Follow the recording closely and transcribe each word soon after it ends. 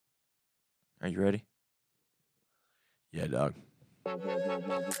Are you ready? Yeah, dog.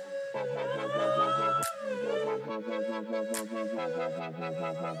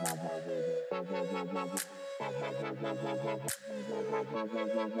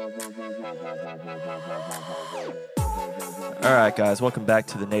 All right, guys, welcome back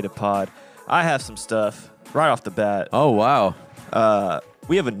to the Native Pod. I have some stuff right off the bat. Oh, wow.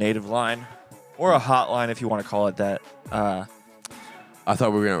 We have a native line, or a hotline if you want to call it that. I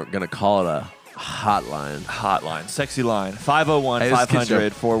thought we were going to call it a hotline. Hotline, sexy line, 501 Hey, this is Kid Show.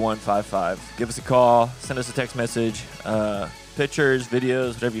 500 4155. Give us a call, send us a text message, pictures,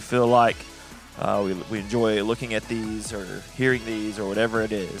 videos, whatever you feel like. We enjoy looking at these or hearing these or whatever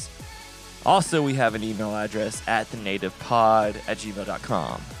it is. Also, we have an email address at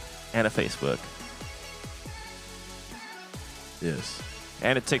thenativepod@gmail.com and a Facebook Yes.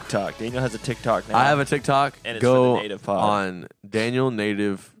 and a TikTok. Daniel has a TikTok now. I have a TikTok. And it's Go for the Native Pod. on Daniel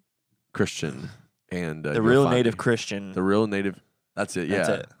Native Christian and The you'll real find Native me. Christian. The real Native. That's it. Yeah. That's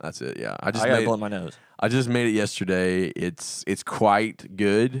it. That's it. Yeah. I gotta blow my nose. I just made it yesterday. It's quite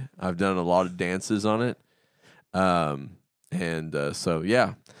good. I've done a lot of dances on it. So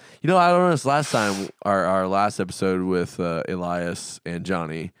yeah. You know, I noticed last time, our last episode with Elias and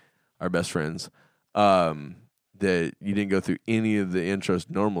Johnny, our best friends, that you didn't go through any of the intros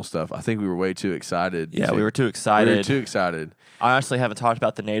normal stuff. I think we were way too excited. Yeah, we were too excited. We were too excited. I honestly haven't talked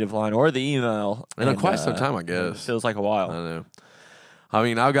about the native line or the email In quite some time, I guess. It feels like a I while. don't know. I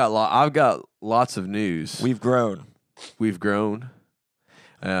mean, I've got lots of news. We've grown. We've grown.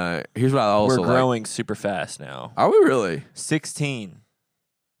 Here's what I also We're growing super fast now. Are we really? 16.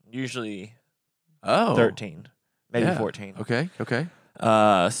 Usually Oh. 13. Maybe Yeah. 14. Okay.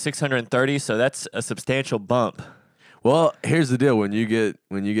 630, so that's a substantial bump. Well, here's the deal: when you get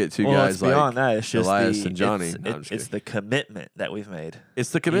two guys it's like beyond that. It's just Elias and Johnny, It's, No, I'm just it's the commitment that we've made.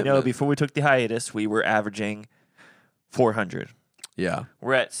 it's the commitment. You know, before we took the hiatus, we were averaging 400. Yeah.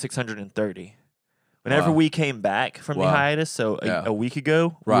 We're at 630. Whenever Wow. we came back from the Wow. hiatus, so Yeah. a week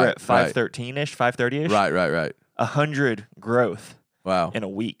ago, we Right, were at 513-ish, 530-ish. Right. 100 growth Wow. in a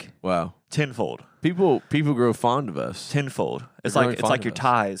week. Wow. Tenfold. People grow fond of us. Tenfold. It's growing like fond of your us.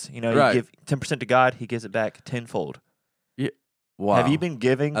 tithes. You know, Right. you give 10% to God, he gives it back tenfold. Wow. Have you been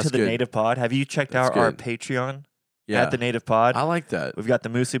giving That's to the good. Native Pod? Have you checked That's out our good. Patreon Yeah. at the Native Pod? I like that. We've got the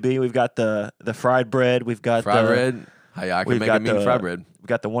musubi, we've got the fried bread, we've got Fried the bread. Hey, I can we've make got a mean the- fried bread. we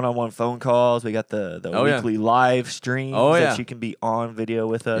got the one-on-one phone calls, we got the Oh, yeah. weekly live streams Oh, that yeah. you can be on video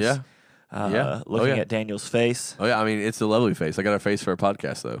with us. Yeah. Yeah. Oh, Looking yeah. at Daniel's face. Oh yeah. I mean, it's a lovely face. I got a face for a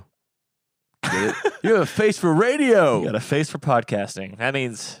podcast though. Get it? You have a face for radio. You got a face for podcasting. That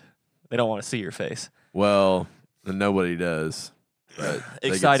means they don't want to see your face. Well, nobody does. But they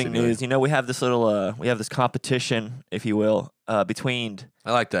get Exciting to see me. news. You know, we have this little we have this competition, if you will, between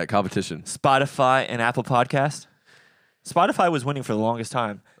I like that competition. Spotify and Apple Podcast. Spotify was winning for the longest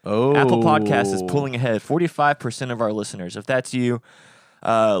time. Oh, Apple Podcast is pulling ahead. 45% of our listeners. If that's you,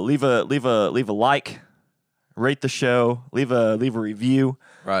 leave a like, rate the show, leave a review.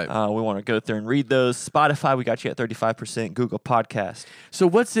 Right. We want to go through and read those. Spotify, we got you at 35%. Google Podcast, So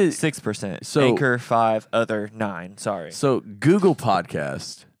what's it? 6%. So- Anchor, 5. Other, 9. Sorry. So Google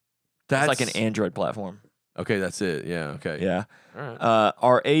Podcast. That's like an Android platform. Okay, that's it. Yeah. Okay. Yeah. All right.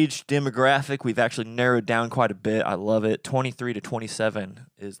 Our age demographic, we've actually narrowed down quite a bit. I love it. 23 to 27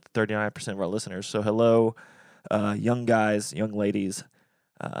 is 39% of our listeners. So hello, young guys, young ladies.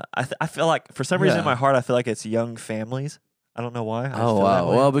 I feel like, for some reason in Yeah. my heart, I feel like it's young families. I don't know why. I just Oh feel that wow.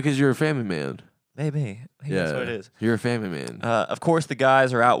 way. Well, because you're a family man. Maybe that's what it is. You're a family man. Of course, the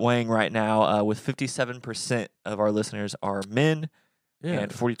guys are outweighing right now with 57% of our listeners are men Yeah.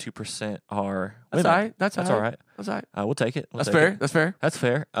 and 42% are That's women. all right. That's all right. That's all right. We'll take it. We'll That's take fair. it. That's fair. That's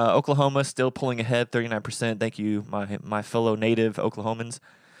fair. Oklahoma still pulling ahead, 39%. Thank you, my fellow native Oklahomans.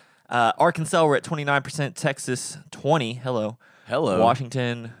 Arkansas, we're at 29%. Texas, 20. Hello.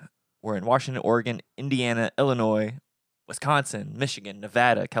 Washington, we're in Washington, Oregon, Indiana, Illinois, Wisconsin, Michigan,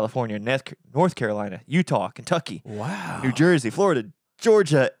 Nevada, California, North Carolina, Utah, Kentucky, Wow. New Jersey, Florida,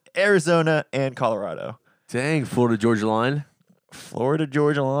 Georgia, Arizona, and Colorado. Dang, Florida Georgia line. Florida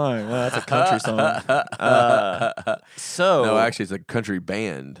Georgia line. Well, that's a country song. No, actually, it's a country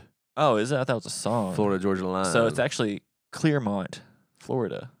band. Oh, is it? I thought it was a song. Florida Georgia line. So it's actually Clearmont,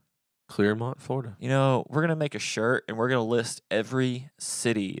 Florida. Clearmont, Florida. You know, we're gonna make a shirt and we're gonna list every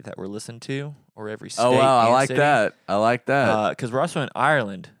city that we're listening to, or every state. Oh wow, I and like city. that. I like that. Because we're also in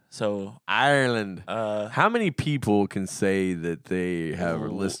Ireland, so Ireland. uh, How many people can say that they have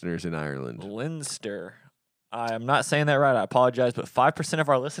Ooh. listeners in Ireland? Leinster. I'm not saying that right. I apologize, but 5% of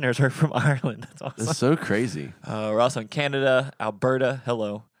our listeners are from Ireland. That's awesome. That's so crazy. We're also in Canada, Alberta.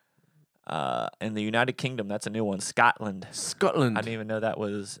 Hello. In the United Kingdom, that's a new one. Scotland. Scotland. I didn't even know that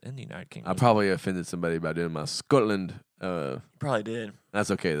was in the United Kingdom. I probably offended somebody by doing my Scotland. Probably did.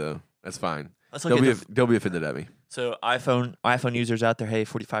 That's okay though. That's fine. Let's look They'll be offended at me. So iPhone users out there, hey,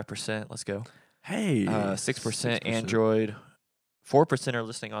 45%. Let's go. Hey, 6% Android. 4% are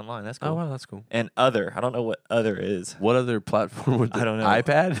listening online. That's cool. Oh wow, that's cool. And other. I don't know what other is. What other platform would I don't know.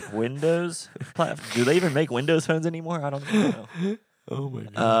 iPad? Windows platform. Do they even make Windows phones anymore? I don't even know. Oh my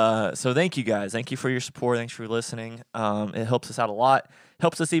god. So thank you guys. Thank you for your support. Thanks for listening. It helps us out a lot.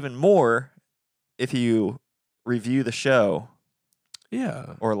 Helps us even more if you review the show.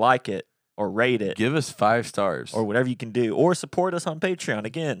 Yeah. Or like it. Or rate it. Give us 5 stars. Or whatever you can do. Or support us on Patreon.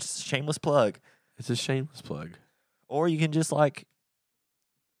 Again, shameless plug. It's a shameless plug. Or you can just I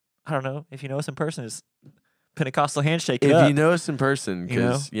don't know, if you know us in person, it's Pentecostal handshake. If you know us in person,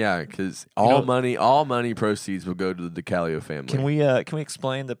 because all money proceeds will go to the DeCalio family. Can we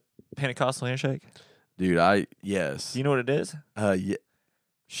explain the Pentecostal handshake? Dude, yes. Do you know what it is? Yeah.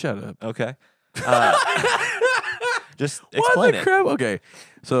 Shut up. Okay. Just explain it. Crap? Okay.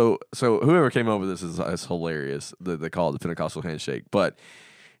 So whoever came up with this is hilarious. They call it the Pentecostal handshake. But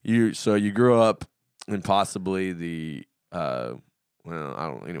you grew up in possibly the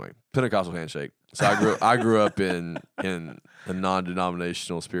Pentecostal handshake. So I grew up in a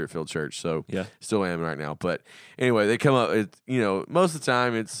non-denominational spirit-filled church. So yeah, still am right now. But anyway, they come up. Most of the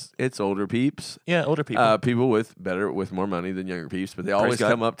time it's older peeps. Yeah, older people. People with more money than younger peeps. But they always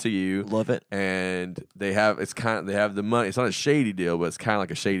come up to you. Love it. And they have the money. It's not a shady deal, but it's kind of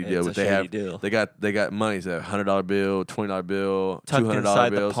like a shady deal. But they got money. It's a $100 bill, $20 bill,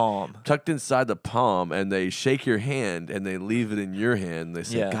 $200 bills. Tucked inside the palm, and they shake your hand and they leave it in your hand. And they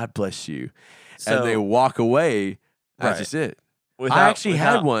say, "God bless you." And they walk away. That's just it. I actually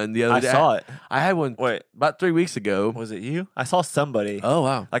had one the other day. I saw it. I had one about 3 weeks ago. Was it you? I saw somebody. Oh,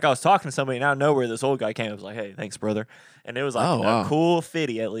 wow. I was talking to somebody, and out of nowhere, this old guy came. I was like, hey, thanks, brother. And it was a cool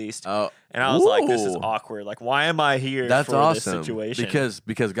fitty, at least. Oh. And I was like, this is awkward. Like, why am I here for this situation?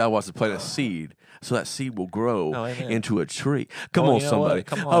 Because God wants to plant a seed, so that seed will grow into a tree. Come on, somebody.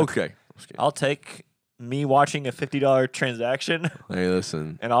 Come on. Okay. I'll take me watching a $50 transaction. Hey,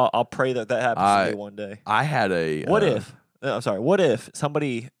 listen. And I'll pray that happens to me one day. I had a... What if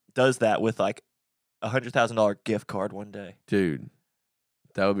somebody does that with like $100,000 gift card one day? Dude,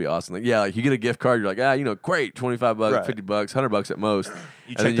 that would be awesome. Like you get a gift card, you're like, great, $25, $50, $100 at most.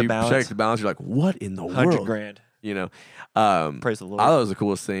 You check the balance. You're like, what in the world? $100,000. Praise the Lord. I thought it was the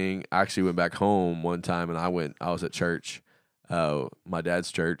coolest thing. I actually went back home one time and I was at church, my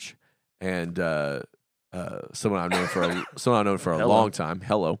dad's church, and someone I've known for a long time,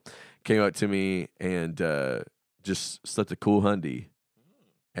 came up to me and just slipped a cool hundy,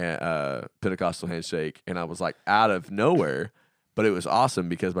 and Pentecostal handshake, and I was like out of nowhere, but it was awesome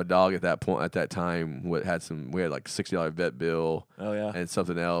because my dog at that time we had like $60 vet bill, and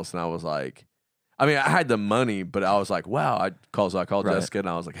something else, and I was like, I had the money, but I was like, wow. I called Jessica and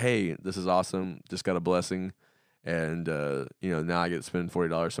I was like, hey, this is awesome, just got a blessing, and now I get to spend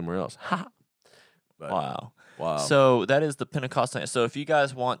 $40 somewhere else. Wow. So that is the Pentecostal. So if you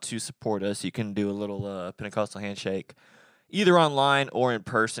guys want to support us, you can do a little Pentecostal handshake, either online or in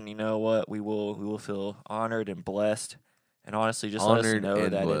person. You know what? We will feel honored and blessed, and honestly, just let us know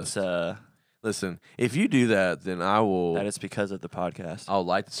that blessed. It's. Listen, if you do that, then I will. That is because of the podcast. I'll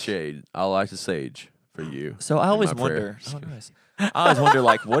light the shade. I'll light the sage for you. So I always wonder. Oh, nice. I always wonder,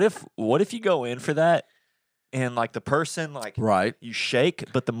 like, what if you go in for that, and like the person, like, you shake,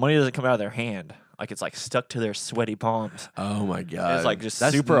 but the money doesn't come out of their hand. Like it's like stuck to their sweaty palms. Oh my god! It's like just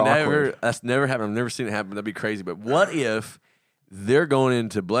super awkward. That's never happened. I've never seen it happen. That'd be crazy. But what if they're going in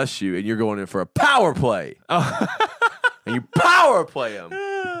to bless you and you're going in for a power play? Oh. And you power play them.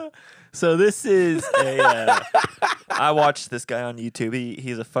 So this is a. I watched this guy on YouTube.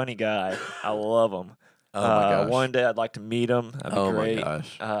 He's a funny guy. I love him. Oh my gosh! One day I'd like to meet him. That'd be great. My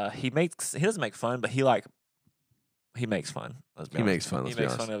gosh! He doesn't make fun, but he makes fun. He makes fun. He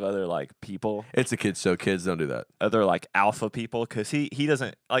makes fun of other like people. It's a kids show. Kids don't do that. Other like alpha people, because he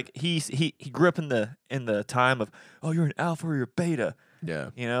doesn't like he grew up in the time of, oh, you're an alpha or you're beta. Yeah.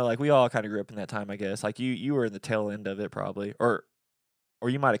 Like we all kind of grew up in that time, I guess. Like you were in the tail end of it probably, or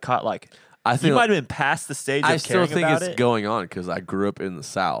you might have caught like I think you might have been past the stage. I still think it's going on because I grew up in the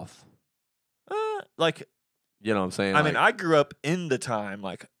South. Like, you know what I'm saying? I mean, I grew up in the time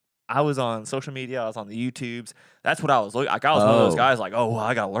like. I was on social media. I was on the YouTubes. That's what I was looking like. I was one of those guys like, oh, well,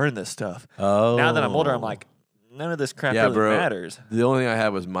 I got to learn this stuff. Oh. Now that I'm older, I'm like, none of this crap really matters. The only thing I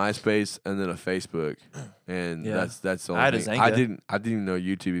had was MySpace and then a Facebook, and that's the only thing. I didn't even know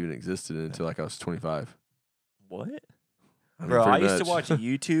YouTube even existed until like I was 25. What? Bro, I used to watch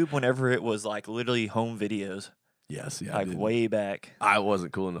YouTube whenever it was like literally home videos. Yes, yeah, like way back. I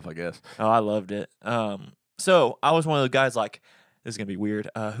wasn't cool enough, I guess. Oh, I loved it. So I was one of the guys like, this is gonna be weird.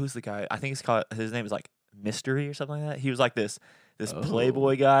 Who's the guy? I think his name is like Mystery or something like that. He was like this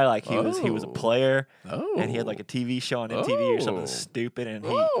Playboy guy. Like he was a player, and he had like a TV show on MTV or something stupid.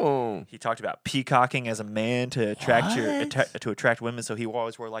 And he talked about peacocking as a man to attract to attract women. So he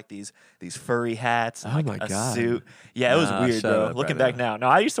always wore like these furry hats, and like a suit. Yeah, it was weird, bro. Looking back now, no,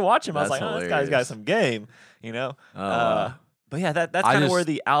 I used to watch him. I was like, this guy's got some game, you know. But yeah, that's kind of where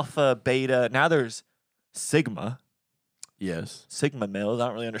the alpha, beta. Now there's Sigma. Yes. Sigma males. I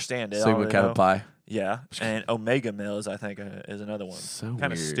don't really understand it. Sigma Kappa Pi. Yeah, and Omega males, I think, is another one. So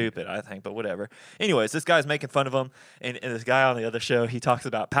kind of stupid, I think, but whatever. Anyways, this guy's making fun of him, and this guy on the other show, he talks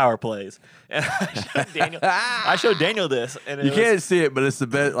about power plays. And I showed Daniel this. And you can't see it, but it's the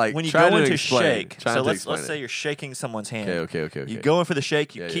best. Like when you go into shake. So let's say you're shaking someone's hand. Okay. You go in for the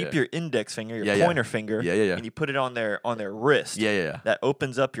shake. You keep your index finger, your pointer finger, and you put it on their wrist. Yeah. That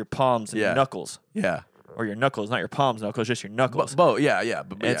opens up your palms and your knuckles. Yeah. Or your knuckles, not your palms knuckles, just your knuckles. Yeah.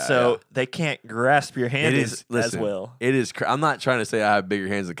 They can't grasp your hand as well. It is. I'm not trying to say I have bigger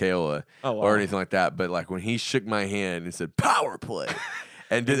hands than Kaola or anything like that, but like when he shook my hand and said power play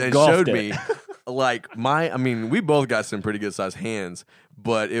and showed me like we both got some pretty good sized hands,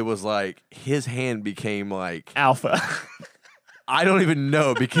 but it was like his hand became like alpha. I don't even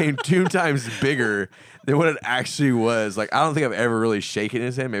know. It became 2 times bigger than what it actually was. Like, I don't think I've ever really shaken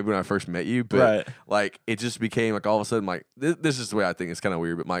his hand, maybe when I first met you, but like it just became like all of a sudden like this is the way I think. It's kind of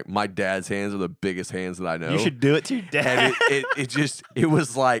weird, but my dad's hands are the biggest hands that I know. You should do it to your dad. And it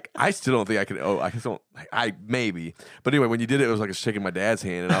was like I still don't think I could. I maybe. But anyway, when you did it, it was like shaking my dad's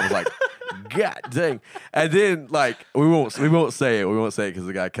hand, and I was like, God dang. And then like we won't say it. We won't say it because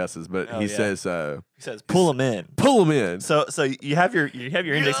the guy cusses. But he says pull them in. Pull them in. So you have your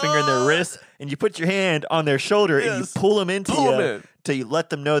index finger in their wrist, and you put your hand on their shoulder, and you pull them into you till you let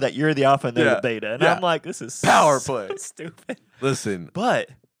them know that you're the alpha and they're the beta. And I'm like, this is power play. Stupid. Listen, but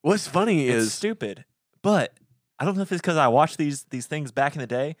what's funny is stupid. But I don't know if it's because I watched these things back in the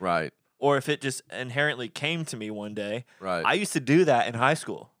day, right? Or if it just inherently came to me one day. Right. I used to do that in high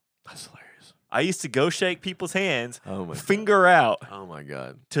school. That's hilarious. I used to go shake people's hands, finger out. Oh my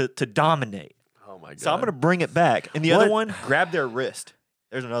God. To dominate. Oh my God. So I'm gonna bring it back. And the other one, grab their wrist.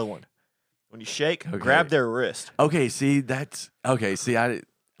 There's another one. When you shake, grab their wrist. Okay, see that's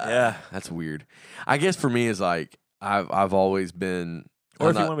that's weird. I guess for me is like I've always been. Or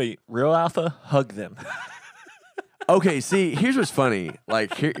if you want to be real alpha, hug them. Okay, see, here's what's funny.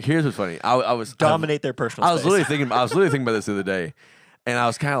 Like here's what's funny. I was dominate their personal. I was literally thinking about this the other day, and I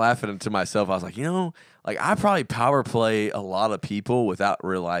was kind of laughing to myself. I was like, like I probably power play a lot of people without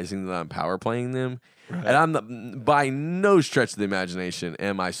realizing that I'm power playing them. Right. And I'm by no stretch of the imagination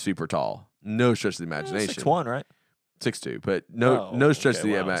am I super tall. No stretch of the imagination. 6'1", right? 6'2", but no stretch of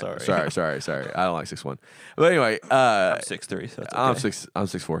the imagination. Sorry. I don't like 6'1". But anyway, I'm 6'3", so that's okay. I'm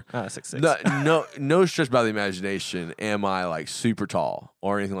 6'4". 6'6". No stretch by the imagination am I like super tall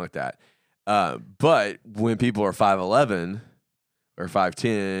or anything like that. But when people are 5'11" or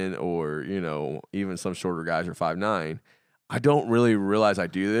 5'10", or even some shorter guys are 5'9", I don't really realize I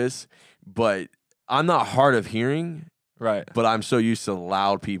do this, but I'm not hard of hearing. Right. But I'm so used to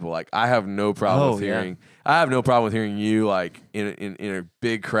loud people. Like I have no problem with hearing. I have no problem with hearing you like in a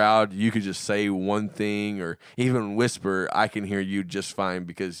big crowd. You could just say one thing or even whisper. I can hear you just fine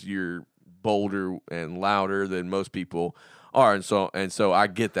because you're bolder and louder than most people are. And so I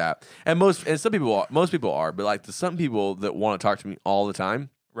get that. And most people are, but like some people that want to talk to me all the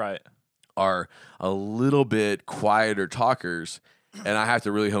time, right, are a little bit quieter talkers. And I have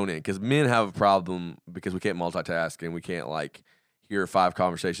to really hone in because men have a problem because we can't multitask and we can't like hear 5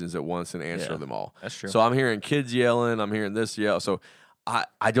 conversations at once and answer them all. That's true. So I'm hearing kids yelling. I'm hearing this yell. So I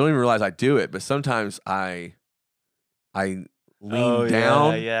don't even realize I do it, but sometimes I lean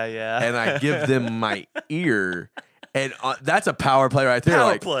down and I give them my ear. And that's a power play right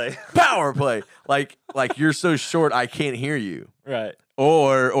there. Power play. Like you're so short I can't hear you. Right.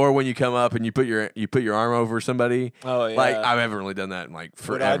 Or when you come up and you put your arm over somebody. Oh yeah. Like I haven't really done that in like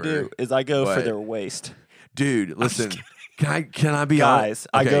forever. What I do is I go for their waist. Dude, listen. Can I be guys?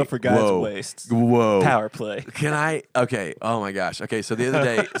 Okay. I go for guys' waists. Whoa. Power play. Can I? Okay. Oh my gosh. Okay. So the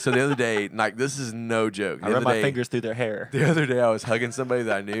other day, like this is no joke. I run my fingers through their hair. The other day, I was hugging somebody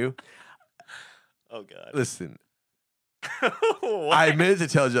that I knew. Oh God. Listen. I meant to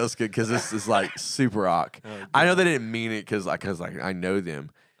tell Jessica because this is like super awk. I know they didn't mean it because I know them,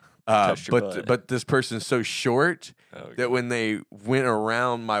 touched your butt. But this person's so short that when they went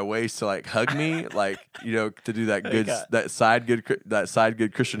around my waist to like hug me, like to do that good that side good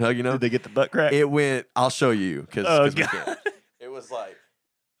Christian hug, Did they get the butt crack? It went. I'll show you because we can't. It was like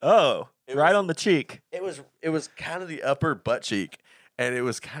right on the cheek. It was kind of the upper butt cheek, and it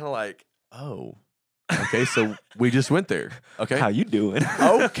was kind of like okay, so we just went there. Okay, how you doing?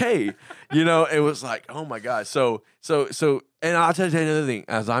 Okay, it was like, oh my god. So, and I'll tell you another thing.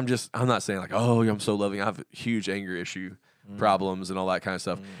 As I'm not saying like, oh, I'm so loving. I have huge anger issue problems and all that kind of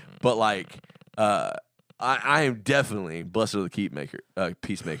stuff. But like, I am definitely blessed are the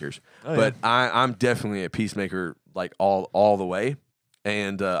peacemakers. But I'm definitely a peacemaker, like all the way.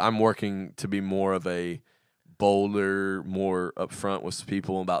 And I'm working to be more of a bolder, more upfront with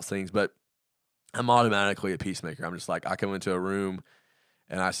people about things. But I'm automatically a peacemaker. I'm just like, I come into a room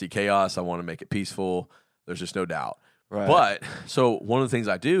and I see chaos. I want to make it peaceful. There's just no doubt. Right. But so one of the things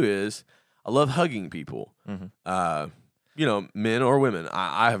I do is I love hugging people. Men or women.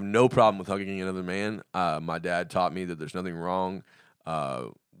 I have no problem with hugging another man. My dad taught me that there's nothing wrong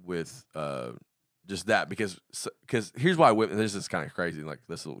with just that because here's why women. This is kind of crazy. Like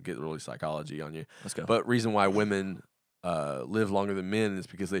this will get really psychology on you. Let's go. But reason why women live longer than men is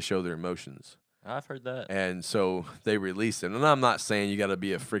because they show their emotions. I've heard that. And so they release it. And I'm not saying you got to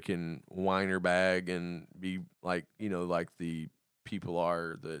be a freaking whiner bag and be like, like the people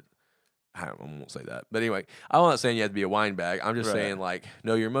are that I won't say that. But anyway, I'm not saying you have to be a wine bag. I'm just saying like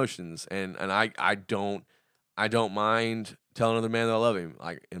know your emotions. And I don't mind telling another man that I love him,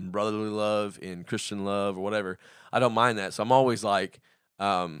 like in brotherly love, in Christian love or whatever. I don't mind that. So I'm always like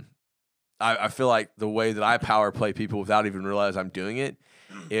I feel like the way that I power play people without even realize I'm doing it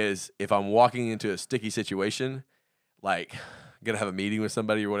is if I'm walking into a sticky situation, like gonna have a meeting with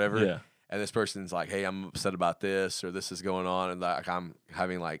somebody or whatever, and this person's like, "Hey, I'm upset about this or this is going on," and like I'm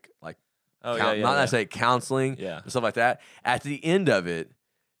having not necessarily counseling, and stuff like that. At the end of it,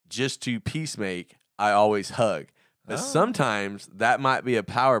 just to peacemake, I always hug. But sometimes that might be a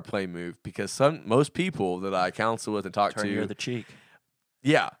power play move because most people that I counsel with and talk Turn to, you the other cheek.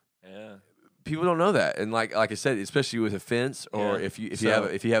 Yeah. People don't know that, and like I said, especially with offense, or if you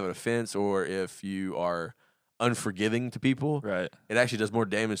have an offense, or if you are unforgiving to people, right? It actually does more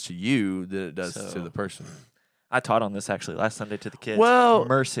damage to you than it does to the person. I taught on this actually last Sunday to the kids. Well,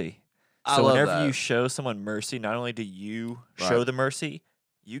 mercy. So whenever you show someone mercy, not only do you show the mercy,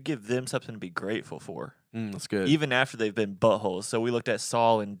 you give them something to be grateful for. That's good. Even after they've been buttholes. So we looked at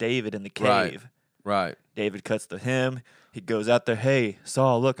Saul and David in the cave. Right. David cuts the hem. He goes out there, "Hey,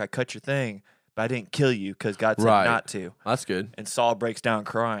 Saul, look, I cut your thing, but I didn't kill you because God said not to." That's good. And Saul breaks down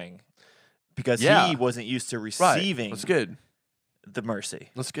crying because he wasn't used to receiving That's good. the mercy.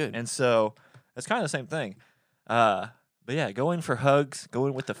 That's good. And so that's kind of the same thing. But yeah, going for hugs,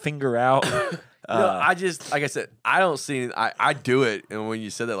 going with the finger out. I just, like I said, I don't see, I do it. And when you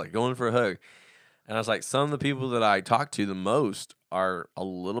said that, like going for a hug, and I was like, some of the people that I talk to the most are a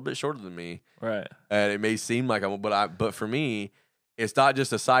little bit shorter than me. Right. And it may seem like but for me, it's not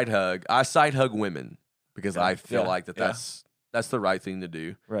just a side hug. I side hug women because I feel like that's the right thing to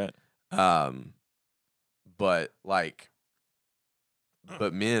do. Right. But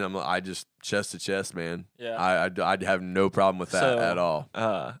men, I just chest to chest, man. Yeah. I'd have no problem with that at all.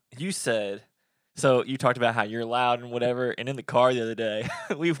 You said, so you talked about how you're loud and whatever, and in the car the other day,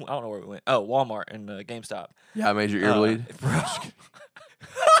 I don't know where we went. Oh, Walmart and GameStop. Yeah, I made your ear bleed. Bro.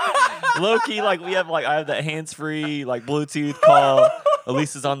 Low-key, I have that hands-free, Bluetooth call.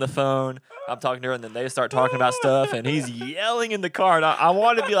 Elise is on the phone. I'm talking to her, and then they start talking about stuff, and he's yelling in the car. And I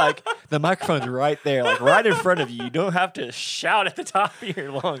want to be like, the microphone's right there, right in front of you. You don't have to shout at the top of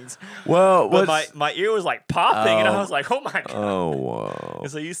your lungs. Well, but my ear was popping, and I was like, oh my god. Oh wow.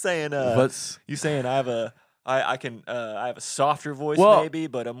 And so you saying I have a softer voice maybe,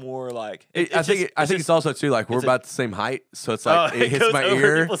 but a more I think it's also too we're about the same height, so it's it hits my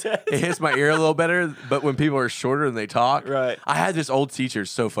ear. It hits my ear a little better. But when people are shorter and they talk, right? I had this old teacher,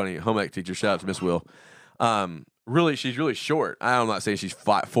 so funny, home ec teacher. Shout out to Miss Will. She's really short. I'm not saying she's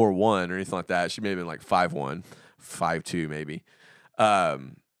 4'1" or anything like that. She may have been 5'1", 5'2" maybe.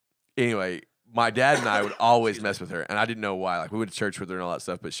 Anyway, my dad and I would always mess with her, and I didn't know why. We went to church with her and all that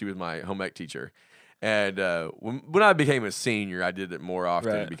stuff, but she was my home ec teacher. And when I became a senior, I did it more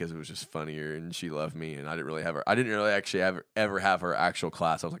often because it was just funnier, and she loved me, and I didn't really actually ever have her actual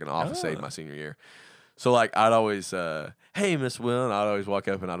class. I was an office aide my senior year. So I'd always, hey, Miss Will, and I'd always walk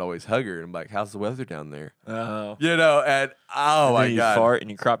up and I'd always hug her and I'm like, how's the weather down there? Oh. And my God. You fart in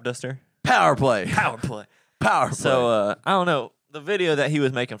your crop duster? Power play. So, I don't know. The video that he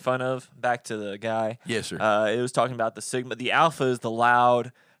was making fun of, back to the guy. Yes, sir. It was talking about the Sigma. The Alpha is the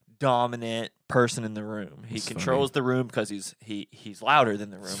loud, dominant person in the room. He controls the room because he's louder than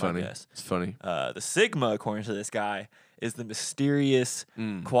the room. It's funny. I guess It's funny. The Sigma, according to this guy, is the mysterious,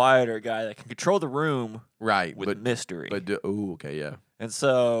 quieter guy that can control the room, right? With mystery. Okay, yeah. And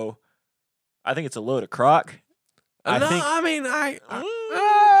so, I think it's a load of crock. If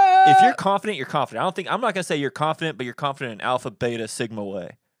you're confident, you're confident. I'm not gonna say you're confident, but you're confident in alpha, beta, sigma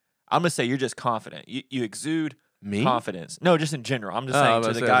way. I'm gonna say you're just confident. You exude confidence. No, just in general. I'm just saying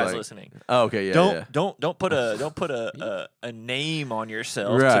to the guys listening. Oh, okay, yeah. Don't put a name on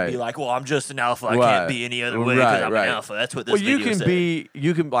yourself to be like, well, I'm just an alpha. I can't be any other way because I'm an alpha. That's what this video said.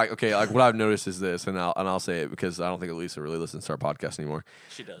 You can like what I've noticed is this, and I'll say it because I don't think Elisa really listens to our podcast anymore.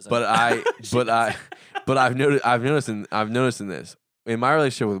 She doesn't. But I've noticed in this. In my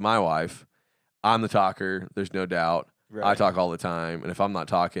relationship with my wife, I'm the talker. There's no doubt. Right. I talk all the time, and if I'm not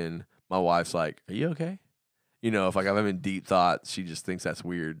talking, my wife's like, "Are you okay?" You know, if I'm in deep thought, she just thinks that's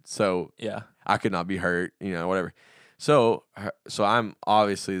weird. So yeah, I could not be hurt. You know, whatever. So I'm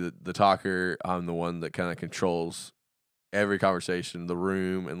obviously the talker. I'm the one that kind of controls every conversation, the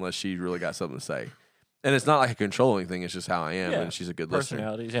room, unless she really got something to say. And it's not like a controlling thing. It's just how I am, and she's a good listener.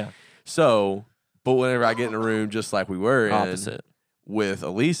 Personalities, yeah. So, but whenever I get in a room, just like we were opposite. With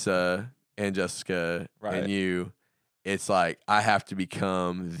Elisa and Jessica and you, it's like I have to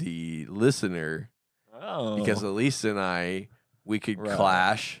become the listener because Elisa and we could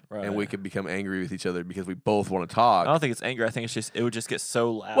clash and we could become angry with each other because we both want to talk. I don't think it's anger. I think it's just it would just get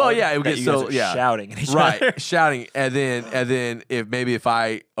so loud. Well, yeah, it would get so shouting at each other. Shouting, and then if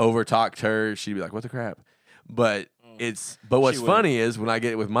I overtalked her, she'd be like, "What the crap?" But what's funny is when I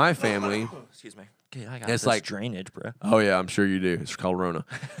get it with my family. Excuse me. I got it's this like drainage, bro. Oh yeah, I'm sure you do. It's called Rona.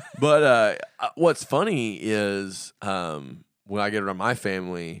 But what's funny is when I get around my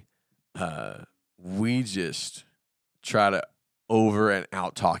family, we just try to over and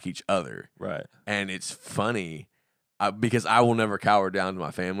out talk each other. Right. And it's funny because I will never cower down to my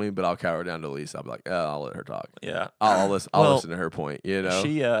family, but I'll cower down to Lisa. I'll be like, I'll let her talk. Yeah. I'll listen to her point, you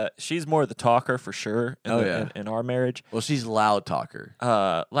know? She's more the talker for sure in our marriage. Well, she's loud talker.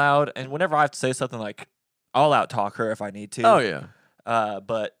 Loud. And whenever I have to say something, like, I'll out talk her if I need to. Oh, yeah.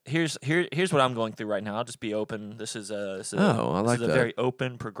 But here's what I'm going through right now. I'll just be open. This is a very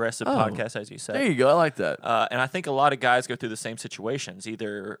open, progressive podcast, as you said. There you go. I like that. And I think a lot of guys go through the same situations,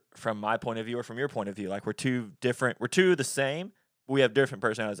 either from my point of view or from your point of view. Like we're two the same, but we have different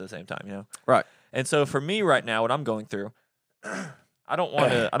personalities at the same time. You know, right? And so for me right now, what I'm going through, I don't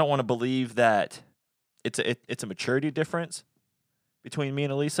want to believe that it's a maturity difference between me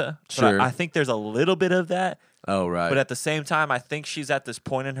and Elisa. Sure. But I think there's a little bit of that. Oh, right. But at the same time, I think she's at this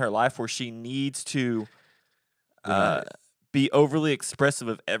point in her life where she needs to be overly expressive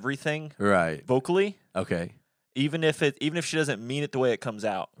of everything, right? Vocally, okay. Even if she doesn't mean it the way it comes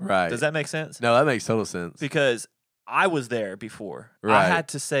out, right? Does that make sense? No, that makes total sense. Because I was there before. Right. I had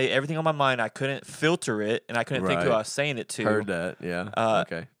to say everything on my mind. I couldn't filter it, and I couldn't think who I was saying it to. Heard that, yeah.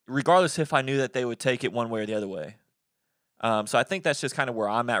 Okay. Regardless if I knew that they would take it one way or the other way. So I think that's just kind of where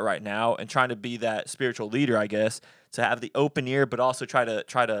I'm at right now, and trying to be that spiritual leader, I guess, to have the open ear, but also try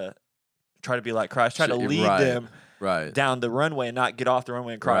to be like Christ, try to lead them down the runway and not get off the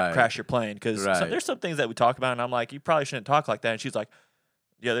runway and crash your plane. Because there's some things that we talk about, and I'm like, you probably shouldn't talk like that. And she's like,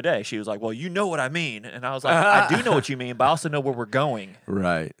 the other day, she was like, well, you know what I mean. And I was like, I do know what you mean, but I also know where we're going.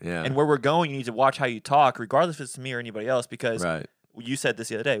 Right, yeah. And where we're going, you need to watch how you talk, regardless if it's me or anybody else, because you said this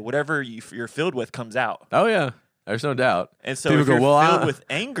the other day, whatever you're filled with comes out. Oh, yeah. There's no doubt. And so if you're filled with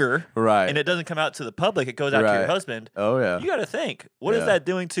anger and it doesn't come out to the public, it goes out to your husband. Oh, yeah. You got to think, what is that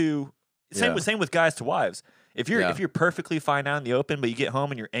doing to – same with guys to wives. If you're perfectly fine out in the open, but you get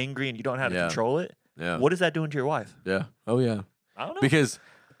home and you're angry and you don't know how to control it, what is that doing to your wife? Yeah. Oh, yeah. I don't know. Because,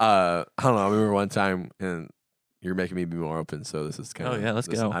 I don't know, I remember one time, and you're making me be more open, so this is kind of – oh, yeah, let's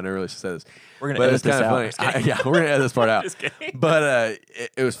go. I never really say this. We're going to edit this out. It's kind of funny. We're going to edit this part out. Just kidding. But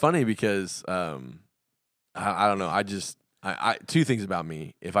it was funny because I don't know. I two things about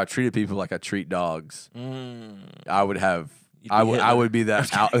me. If I treated people like I treat dogs, I would have. I would be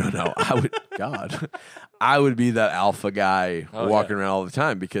that. I would be that alpha guy walking around all the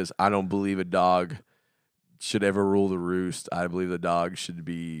time because I don't believe a dog should ever rule the roost. I believe the dog should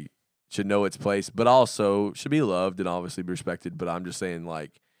know its place, but also should be loved and obviously be respected. But I'm just saying,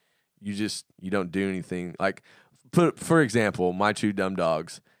 like, you don't do anything. Like, for example, my two dumb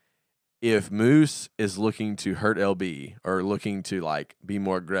dogs. If Moose is looking to hurt LB or looking to like be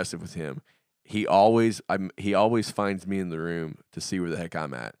more aggressive with him, he always finds me in the room to see where the heck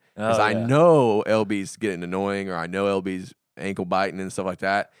I'm at. Because I know LB's getting annoying or I know LB's ankle biting and stuff like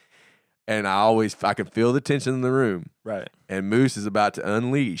that. And I can feel the tension in the room. Right. And Moose is about to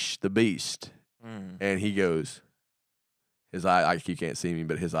unleash the beast. And he goes, his eye, like you can't see me,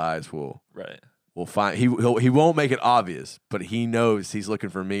 but his eyes will find, he won't make it obvious, but he knows he's looking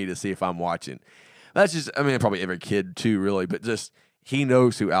for me to see if I'm watching. That's just, I mean, probably every kid too, really, but just, he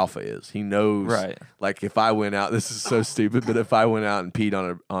knows who Alpha is. He knows, like if I went out, this is so stupid, but if I went out and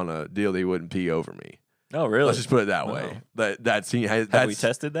peed on a deal, he wouldn't pee over me. Oh, really? Let's just put it that way. That's Have we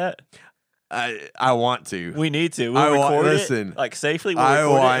tested that? I want to. We need to. We'll record it like safely. We'll record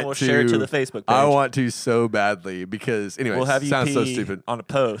it and we'll share it to the Facebook page. I want to so badly because anyway, we'll have you sounds pee so stupid on a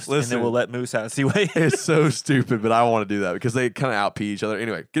post, and then we'll let Moose out and see what. It's so stupid, but I want to do that because they kind of out pee each other.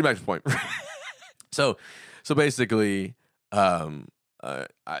 Anyway, getting back to the point. So basically, that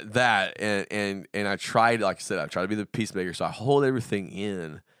and I tried, like I said, I try to be the peacemaker. So I hold everything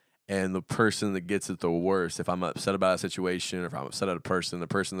in. And the person that gets it the worst, if I'm upset about a situation or if I'm upset at a person, the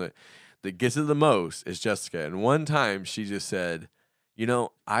person that gets it the most is Jessica. And one time she just said,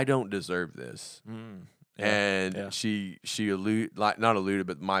 I don't deserve this. And she not alluded,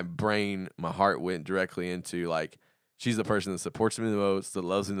 but my heart went directly into like, she's the person that supports me the most, that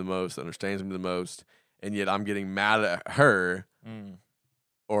loves me the most, that understands me the most. And yet I'm getting mad at her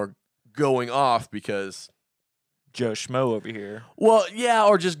or going off because Joe Schmo over here. Well, yeah,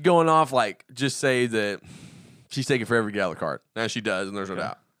 or just going off like, just say that she's taking forever to get out of the cart. And she does, and there's no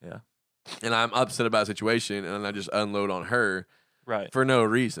doubt. Yeah. And I'm upset about a situation, and I just unload on her for no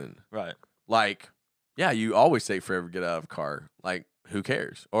reason. Right. Like, yeah, you always take forever to get out of a car. Like, who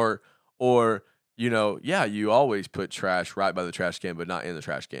cares? Or yeah, you always put trash right by the trash can, but not in the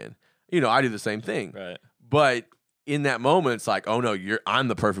trash can. I do the same thing. Right. But in that moment, it's like, oh no, I'm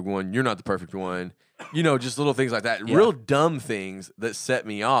the perfect one. You're not the perfect one. Just little things like that. Yeah. Real dumb things that set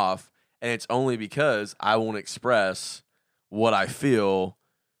me off. And it's only because I won't express what I feel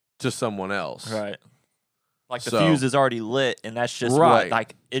to someone else. Right. Like the fuse is already lit, and that's just what,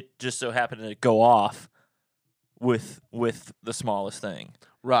 like, it just so happened to go off with the smallest thing.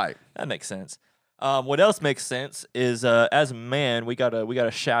 Right. That makes sense. What else makes sense is, as a man, we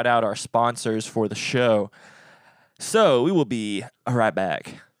gotta shout out our sponsors for the show. So we will be right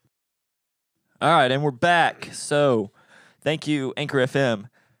back. All right, and we're back. So thank you, Anchor FM,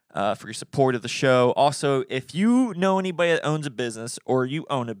 for your support of the show. Also, if you know anybody that owns a business or you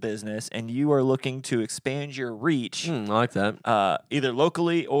own a business and you are looking to expand your reach, I like that. Either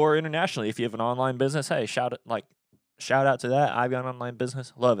locally or internationally, if you have an online business, hey, shout out to that. I've got an online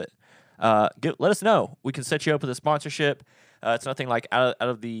business. Love it. Let us know. We can set you up with a sponsorship. It's nothing like out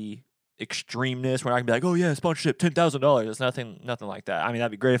of the extremeness where I can be like, oh yeah, sponsorship, $10,000. It's nothing like that. I mean, that'd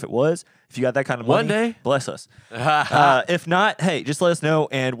be great if it was. If you got that kind of money, one day, bless us. If not, hey, just let us know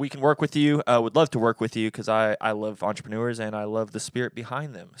and we can work with you. Would love to work with you because I love entrepreneurs and I love the spirit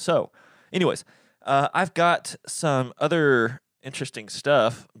behind them. So, anyways, I've got some other interesting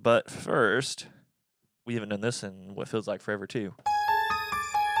stuff, but first, we haven't done this in what feels like forever too.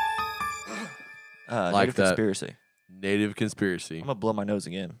 Native conspiracy. Native conspiracy. I'm gonna blow my nose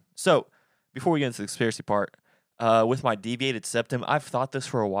again. So, before we get into the conspiracy part, with my deviated septum, I've thought this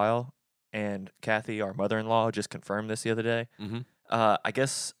for a while, and Kathy, our mother-in-law, just confirmed this the other day. Mm-hmm. I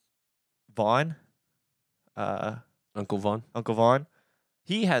guess Vaughn, Uncle Vaughn,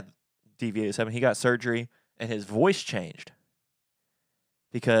 he had deviated septum. He got surgery, and his voice changed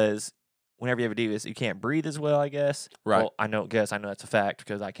because whenever you have a deviated, you can't breathe as well. I guess. Right. Well, I know that's a fact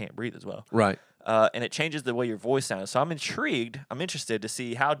because I can't breathe as well. Right. And it changes the way your voice sounds. So I'm interested to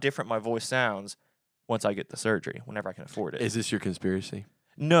see how different my voice sounds once I get the surgery, whenever I can afford it. Is this your conspiracy?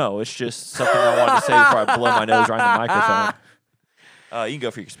 No, it's just something I wanted to say before I blow my nose right in the microphone. You can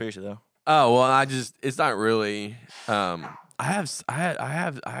go for your conspiracy though. Oh well, it's not really. I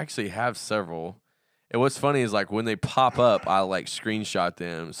actually have several. And what's funny is like when they pop up, I like screenshot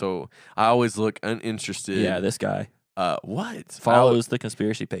them. So I always look uninterested. Yeah, this guy. What? Follows the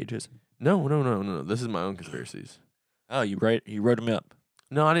conspiracy pages. No. This is my own conspiracies. Oh, you wrote them up.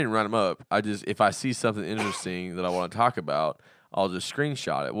 No, I didn't write them up. If I see something interesting that I want to talk about, I'll just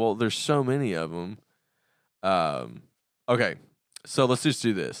screenshot it. Well, there's so many of them. Okay, so let's just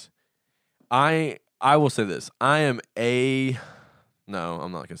do this. I will say this. No,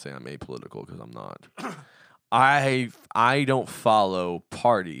 I'm not gonna say I'm apolitical because I'm not. I don't follow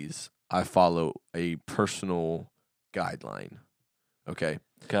parties. I follow a personal guideline. Okay.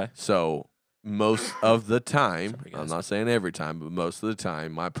 So most of the time, I'm not saying every time, but most of the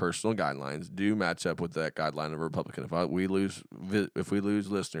time, my personal guidelines do match up with that guideline of a Republican. If we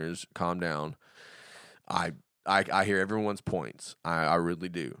lose listeners, calm down. I hear everyone's points. I really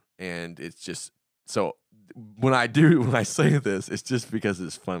do, and it's just So when I say this, it's just because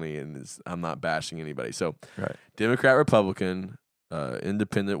it's funny and I'm not bashing anybody. So Democrat, Republican,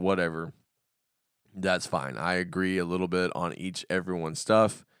 independent, whatever, that's fine. I agree a little bit on everyone's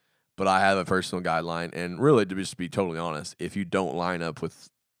stuff, but I have a personal guideline. And really, to just be totally honest, if you don't line up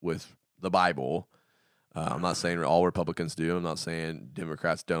with the Bible, I'm not saying all Republicans do. I'm not saying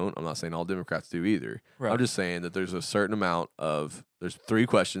Democrats don't. I'm not saying all Democrats do either. I'm just saying that there's a certain amount of there's 3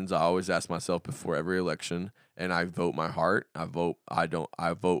 questions I always ask myself before every election, and I vote my heart. I vote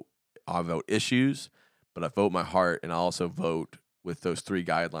issues, but I vote my heart, and I also vote with those 3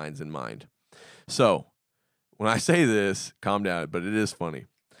 guidelines in mind. So when I say this, calm down, but it is funny.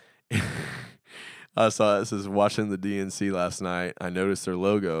 I saw this is watching the DNC last night. I noticed their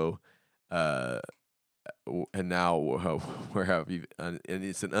logo, and now and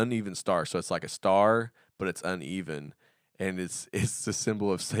it's an uneven star. So it's like a star, but it's uneven, and it's the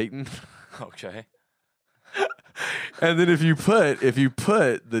symbol of Satan. Okay. And then if you put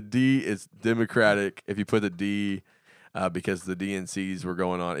the D, it's Democratic. If you put the D, because the DNCs were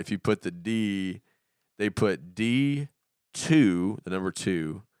going on, if you put the D, they put D2, the number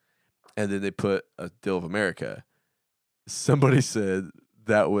 2, and then they put a Deal of America. Somebody said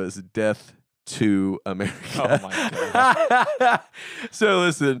that was death to America. Oh my God. So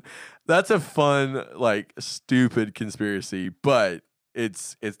listen, that's a fun, like, stupid conspiracy, but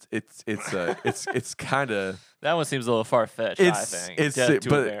it's kind of that one seems a little far fetched. I think it's death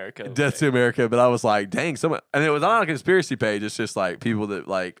to America. Death to America. But I was like, dang, someone, and it was not on a conspiracy page. It's just like people that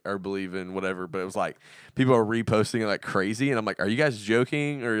like are believing whatever. But it was like people are reposting it like crazy, and I'm like, are you guys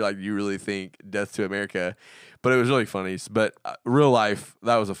joking or like you really think death to America? But it was really funny. But real life,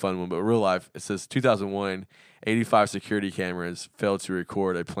 that was a fun one. But real life, it says 2001, 85 security cameras failed to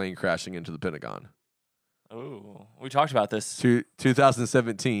record a plane crashing into the Pentagon. Oh, we talked about this.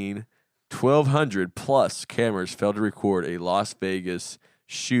 2017, 1,200 plus cameras failed to record a Las Vegas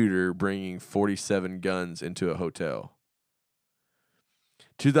shooter bringing 47 guns into a hotel.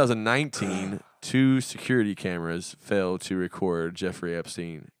 2019, 2 security cameras failed to record Jeffrey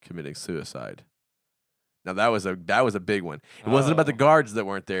Epstein committing suicide. Now that was a big one. It wasn't about the guards that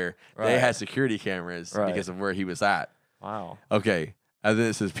weren't there. Right. They had security cameras because of where he was at. Wow. Okay. And then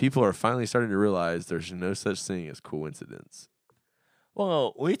it says people are finally starting to realize there's no such thing as coincidence.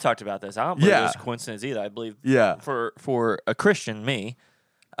 Well, we talked about this. I don't believe there's coincidence either. I believe for a Christian,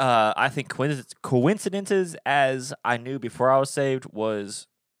 I think coincidences as I knew before I was saved was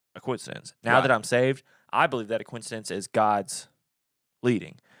a coincidence. Now that I'm saved, I believe that a coincidence is God's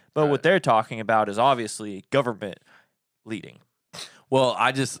leading. But what they're talking about is obviously government leading. Well,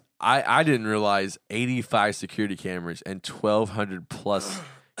 I didn't realize 85 security cameras and 1,200 plus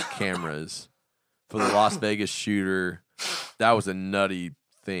cameras for the Las Vegas shooter. That was a nutty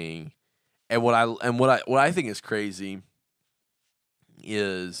thing. And what I think is crazy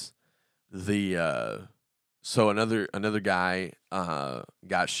is the so another guy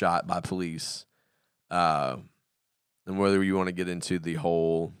got shot by police. And whether you want to get into the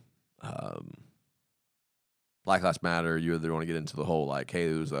whole Black Lives Matter, you either want to get into the whole like, hey,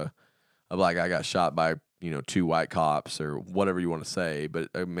 there was a black guy got shot by 2 white cops or whatever you want to say, but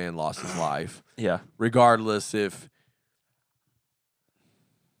a man lost his life. Yeah. Regardless of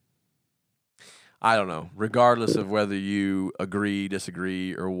whether you agree,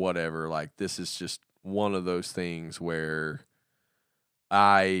 disagree, or whatever, like this is just one of those things where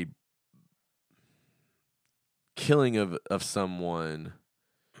killing of someone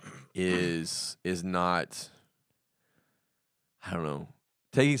is not, I don't know.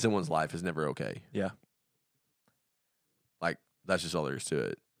 Taking someone's life is never okay. Yeah. Like, that's just all there is to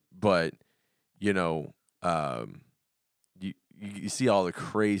it. But, you see all the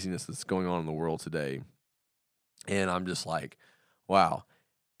craziness that's going on in the world today. And I'm just like, wow.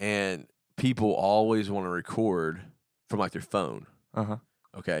 And people always want to record from, like, their phone. Uh-huh.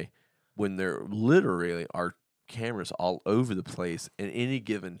 Okay? When there literally are cameras all over the place. At any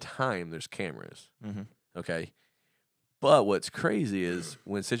given time, there's cameras. Mm-hmm. Okay? But what's crazy is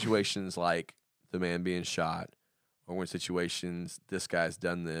when situations like the man being shot, or when situations, this guy's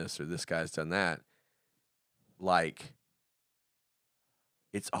done this or this guy's done that, like,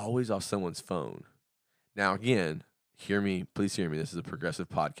 it's always off someone's phone. Now, again, please hear me. This is a progressive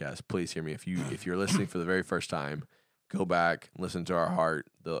podcast. Please hear me. If you're listening for the very first time, go back and listen to our heart,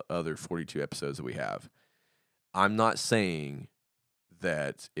 the other 42 episodes that we have. I'm not saying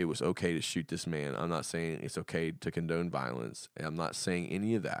that it was okay to shoot this man. I'm not saying it's okay to condone violence. And I'm not saying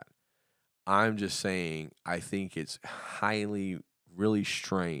any of that. I'm just saying I think it's really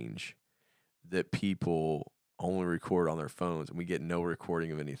strange that people only record on their phones and we get no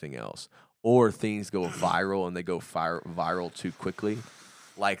recording of anything else. or things go viral and they go viral too quickly.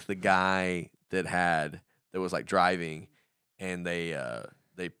 Like the guy that was like driving, and they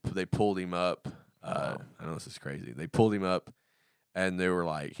pulled him up. I know this is crazy. They pulled him up, and they were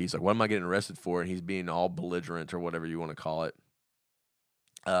like, he's like, "What am I getting arrested for?" And he's being all belligerent or whatever you want to call it.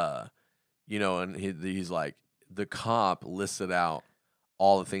 And he's like, the cop listed out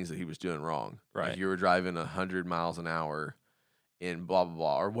all the things that he was doing wrong. Right. Like you were driving 100 miles an hour in blah, blah,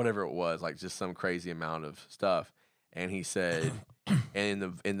 blah, or whatever it was, like just some crazy amount of stuff. And he said,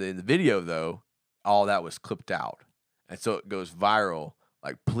 and in the video, though, all that was clipped out. And so it goes viral,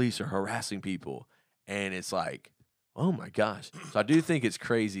 like police are harassing people. And it's like, oh my gosh. So I do think it's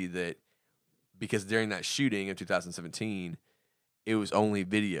crazy that because during that shooting in 2017, it was only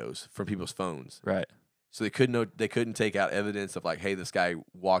videos from people's phones. Right. So they couldn't take out evidence of like, hey, this guy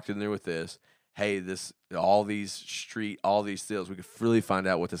walked in there with this. Hey, all these steals. We could really find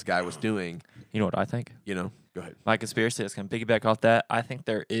out what this guy was doing. You know what I think? Go ahead. My conspiracy that's going to piggyback off that. I think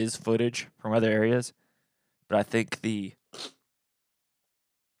there is footage from other areas, but I think the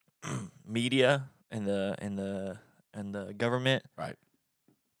media and the government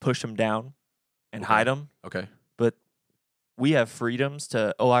push them down and hide them. Okay. But we have freedoms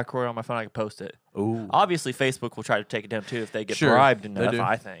to. I record on my phone. I can post it. Ooh. Obviously, Facebook will try to take it down too if they get bribed enough.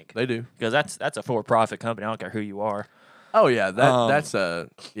 I think they do, because that's a for-profit company. I don't care who you are. Oh yeah, that's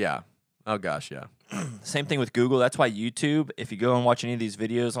yeah. Oh gosh, yeah. Same thing with Google. That's why YouTube. If you go and watch any of these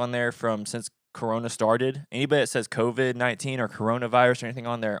videos on there from since Corona started, anybody that says COVID-19 or coronavirus or anything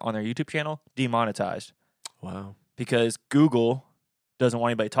on their YouTube channel, demonetized. Wow. Because Google doesn't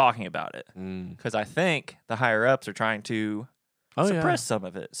want anybody talking about it. Because I think the higher ups are trying to suppress some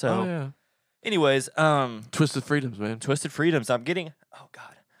of it. So, anyways, Twisted Freedoms, man. Twisted Freedoms. I'm getting. Oh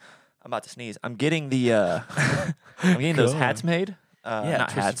God, I'm about to sneeze. I'm getting the. I'm getting those hats made.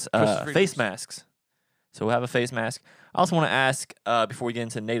 Not hats. Face masks. So we'll have a face mask. I also want to ask before we get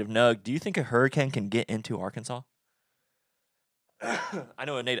into Native Nug, do you think a hurricane can get into Arkansas? I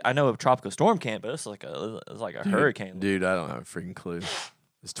know a tropical storm can, but it's like a hurricane. Dude, I don't have a freaking clue.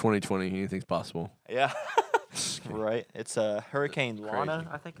 It's 2020. Anything's possible. Yeah. Right. It's Hurricane Lana,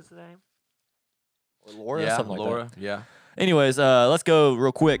 I think is the name. Or Laura, something like that. Yeah. Anyways, let's go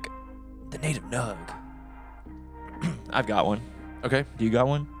real quick. The Native Nug. I've got one. Okay. Do you got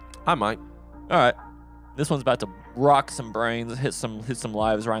one? I might. All right. This one's about to rock some brains, hit some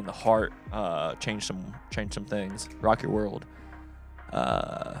lives right in the heart, change some things, rock your world.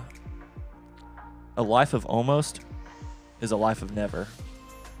 A life of almost is a life of never.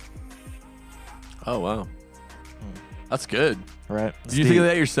 Oh wow, that's good. Right? Did you think of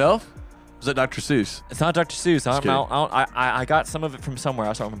that yourself? Was that Dr. Seuss? It's not Dr. Seuss. I got some of it from somewhere. I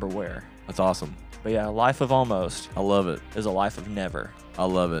just don't remember where. That's awesome. But yeah, a life of almost. I love it. Is a life of never. I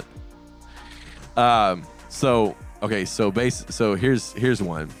love it. So here's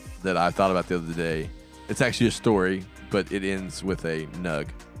one that I thought about the other day. It's actually a story, but it ends with a nug.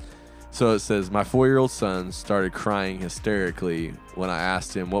 So it says, my 4-year-old son started crying hysterically when I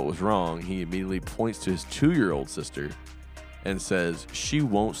asked him what was wrong. He immediately points to his 2-year-old sister and says, she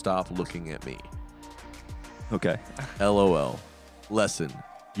won't stop looking at me. Okay. LOL. Lesson.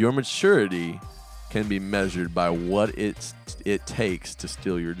 Your maturity can be measured by what it takes to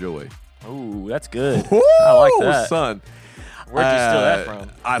steal your joy. Ooh, that's good. Woo, I like that. Son. Where'd you steal that from?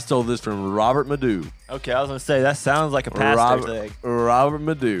 I stole this from Robert Madu. Okay, I was going to say, that sounds like a pastor thing. Robert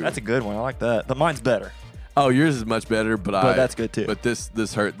Madu. That's a good one. I like that. But mine's better. Oh, yours is much better, but that's good too. But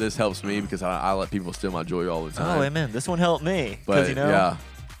this helps me because I let people steal my joy all the time. Oh, amen. This one helped me. But, yeah.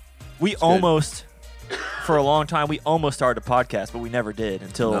 We almost, for a long time, we almost started a podcast, but we never did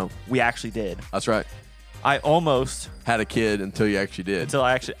until we actually did. That's right. I almost had a kid until you actually did. Until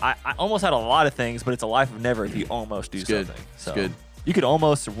I almost had a lot of things, but it's a life of never if you almost do something. So it's good. You could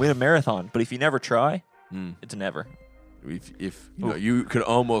almost win a marathon, but if you never try, it's a never. If you could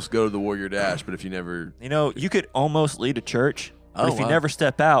almost go to the Warrior Dash, but if you never, you could almost lead a church, but if you never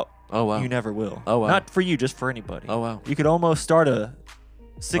step out, you never will. Oh wow! Not for you, just for anybody. Oh wow! You could almost start a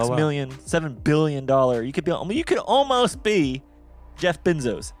 $7 billion. You could almost be Jeff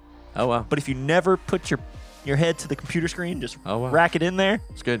Bezos. Oh wow! But if you never put your head to the computer screen, just rack it in there.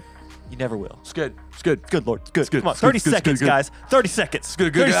 It's good. You never will. It's good. It's good. It's good, Lord. It's good. It's good. Come on, 30 seconds, guys. 30 seconds. It's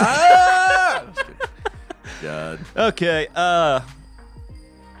good. Good. God. Okay.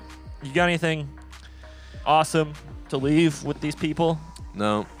 You got anything awesome to leave with these people?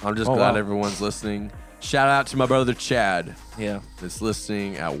 No. I'm just glad everyone's listening. Shout out to my brother Chad. Yeah. That's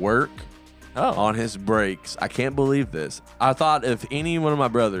listening at work. Oh. On his breaks. I can't believe this. I thought if any one of my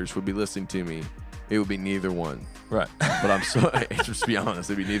brothers would be listening to me it would be neither one. Right. But I'm so just to be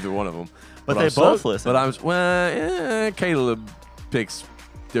honest, it'd be neither one of them. But they both listen. But Caleb picks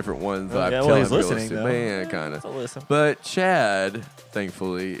different ones. Oh, I yeah, tell well, him he's to listening, listen. though. Man, kind of. So listen. But Chad,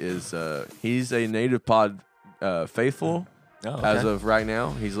 thankfully, is he's a native pod faithful as of right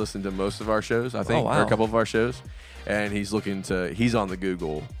now. He's listened to most of our shows, I think, or a couple of our shows, and he's on the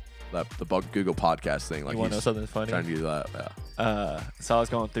Google. The Google podcast thing. Like, you want to know something funny? Trying to do that, yeah. So I was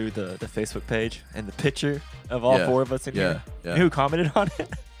going through the Facebook page and the picture of all four of us in here. Yeah. You know who commented on it?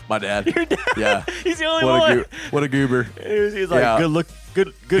 My dad. Your dad. Yeah. He's the only one. What a goober. He's like,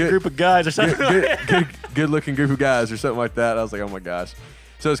 good group of guys or something. Good looking group of guys or something like that. I was like, oh my gosh.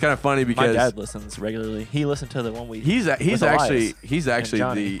 So it's kind of funny because my dad listens regularly. He listened to the one we. He's actually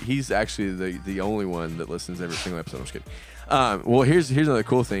the only one that listens every single episode. I'm just kidding. Well, here's another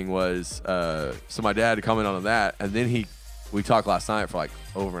cool thing was so my dad commented on that, and then we talked last night for like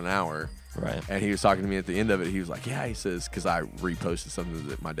over an hour. Right. And he was talking to me at the end of it. He was like, yeah, he says, because I reposted something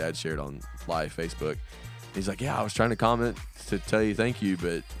that my dad shared on live Facebook. He's like, yeah, I was trying to comment to tell you thank you,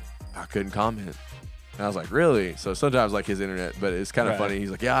 but I couldn't comment. And I was like, really? So sometimes like his internet, but it's kind of funny.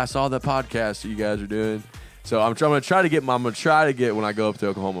 He's like, yeah, I saw the podcast that you guys are doing. So I'm going to try to get when I go up to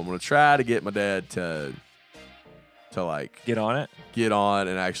Oklahoma, I'm going to try to get my dad to like get on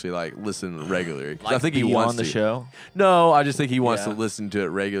and actually like listen regularly. Like I think he wants on the to. show. No, I just think he wants to listen to it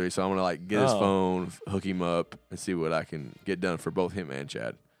regularly. So I'm gonna like get his phone, hook him up, and see what I can get done for both him and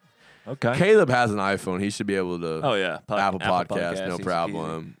Chad. Okay. Caleb has an iPhone. He should be able to. Oh yeah. Apple Podcast, no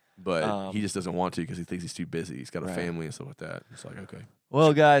problem. But he just doesn't want to because he thinks he's too busy. He's got a family and stuff like that. It's like, okay.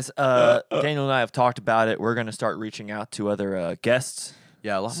 Well, guys, Daniel and I have talked about it. We're gonna start reaching out to other guests.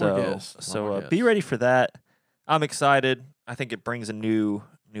 Yeah, a lot more guests. So be ready for that. I'm excited. I think it brings a new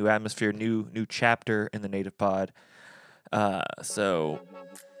atmosphere, new chapter in the Native Pod. So,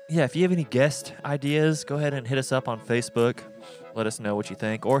 yeah, if you have any guest ideas, go ahead and hit us up on Facebook. Let us know what you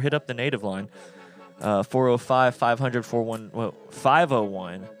think, or hit up the Native line,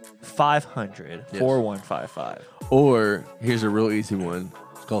 501-500-4155. Or here's a real easy one.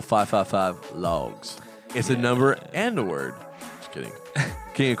 It's called 555 logs. It's a number and a word. Just kidding.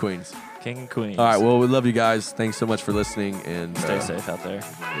 King of Queens. King and Queens. All right. Well, we love you guys. Thanks so much for listening. And stay safe out there.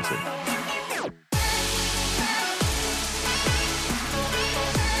 Yes, sir.